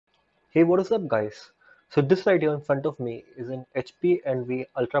Hey, what is up, guys? So this right here in front of me is an HP ENVY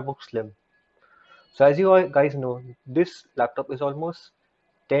Ultrabook Slim. So as you all guys know, this laptop is almost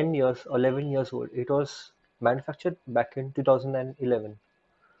 10 years or 11 years old. It was manufactured back in 2011.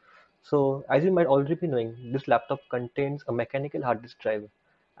 So as you might already be knowing, this laptop contains a mechanical hard disk drive.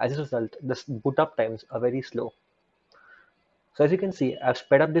 As a result, the boot up times are very slow. So as you can see, I've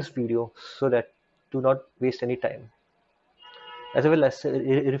sped up this video so that to not waste any time. As well as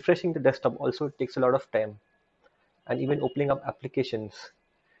refreshing the desktop also takes a lot of time, and even opening up applications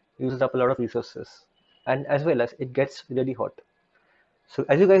uses up a lot of resources, and as well as it gets really hot. So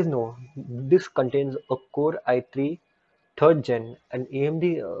as you guys know, this contains a Core i3 third gen and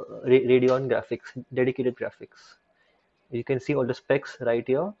AMD Radeon graphics, dedicated graphics. You can see all the specs right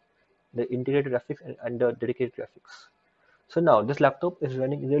here, the integrated graphics and the dedicated graphics. So now this laptop is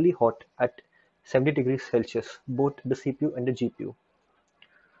running really hot at 70 degrees Celsius, both the CPU and the GPU.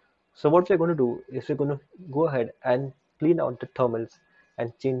 So what we're going to do is we're going to go ahead and clean out the thermals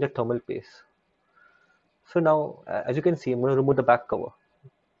and change the thermal paste. So now, as you can see, I'm going to remove the back cover.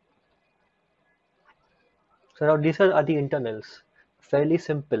 So now these are the internals, fairly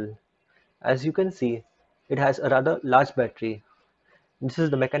simple. As you can see, it has a rather large battery. This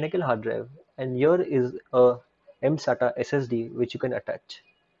is the mechanical hard drive, and here is a Msata SSD which you can attach.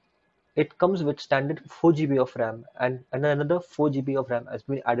 It comes with standard 4 GB of RAM, and another 4 GB of RAM has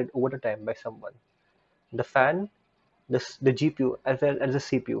been added over the time by someone. The fan, the GPU, as well as the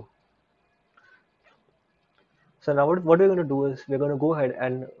CPU. So now what we're going to do is we're going to go ahead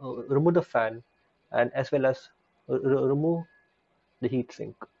and remove the fan, and as well as remove the heat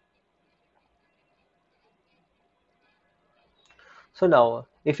sink. So now,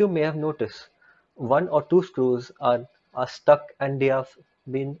 if you may have noticed, one or two screws are stuck and they have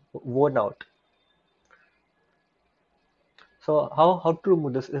been worn out. So how to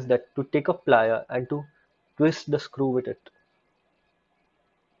remove this is that to take a plier and to twist the screw with it.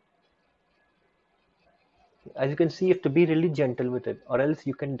 As you can see, you have to be really gentle with it, or else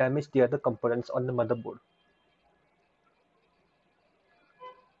you can damage the other components on the motherboard.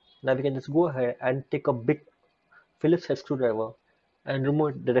 Now we can just go ahead and take a big Phillips head screwdriver and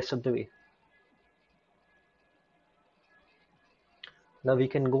remove it the rest of the way. Now we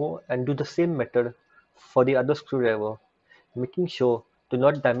can go and do the same method for the other screwdriver, making sure to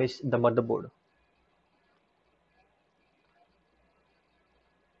not damage the motherboard.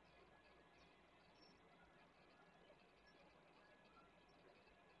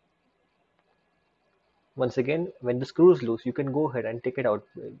 Once again, when the screw is loose, you can go ahead and take it out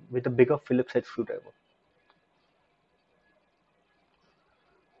with a bigger Phillips head screwdriver.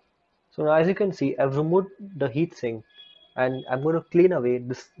 So now as you can see, I've removed the heat sink and I'm going to clean away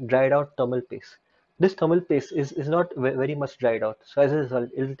this dried out thermal paste. This thermal paste is not very much dried out, so as a result,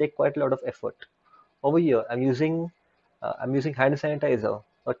 it will take quite a lot of effort. Over here, I'm using hand sanitizer,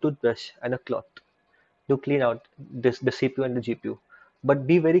 a toothbrush, and a cloth to clean out the CPU and the GPU. But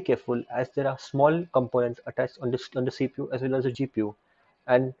be very careful as there are small components attached on the CPU as well as the GPU,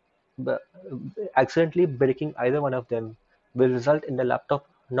 and b- accidentally breaking either one of them will result in the laptop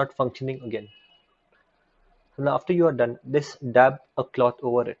not functioning again. So now after you are done, just dab a cloth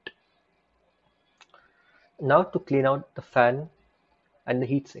over it. Now to clean out the fan and the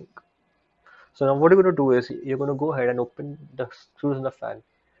heatsink. So now what you're going to do is you're going to go ahead and open the screws in the fan.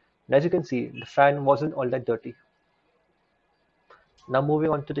 And as you can see, the fan wasn't all that dirty. Now moving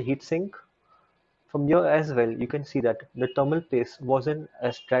on to the heatsink. From here as well, you can see that the thermal paste wasn't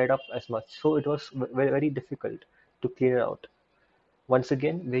as dried up as much, so it was very difficult to clean it out. Once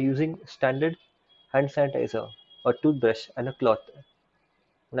again, we're using standard hand sanitizer, a toothbrush, and a cloth.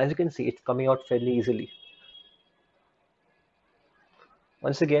 And as you can see, it's coming out fairly easily.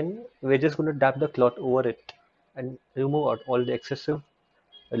 Once again, we're just going to dab the cloth over it and remove out all the excessive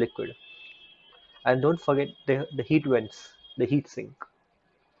liquid. And don't forget the heat vents, the heat sink.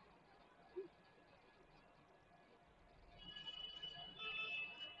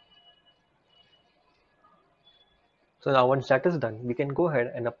 So now once that is done, we can go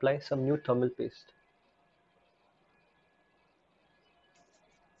ahead and apply some new thermal paste.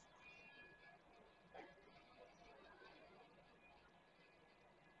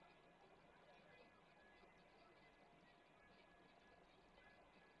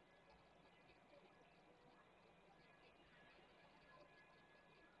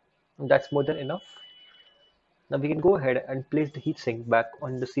 That's more than enough. Now we can go ahead and place the heatsink back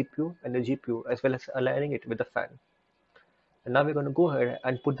on the CPU and the GPU as well as aligning it with the fan. And now we're going to go ahead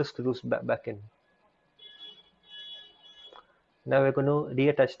and put the screws back in. Now we're going to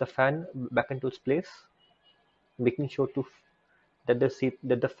reattach the fan back into its place, making sure to that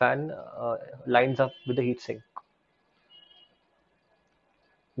the fan lines up with the heatsink.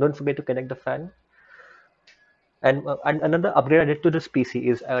 Don't forget to connect the fan. And another upgrade I did to this PC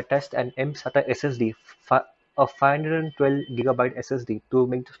is test an Msata SSD, a 512 gigabyte SSD,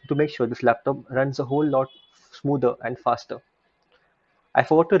 to make sure this laptop runs a whole lot smoother and faster. I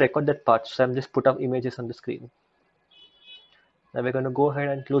forgot to record that part, so I'm just put up images on the screen. Now we're going to go ahead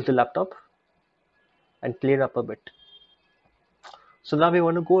and close the laptop and clear up a bit. So now we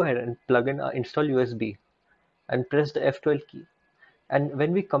want to go ahead and plug in our install USB and press the F12 key. And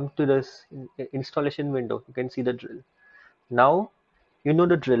when we come to this installation window, you can see the drill. Now you know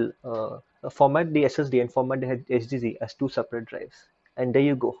the drill. Format the SSD and format the HDD as two separate drives. And there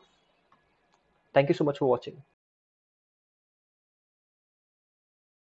you go. Thank you so much for watching.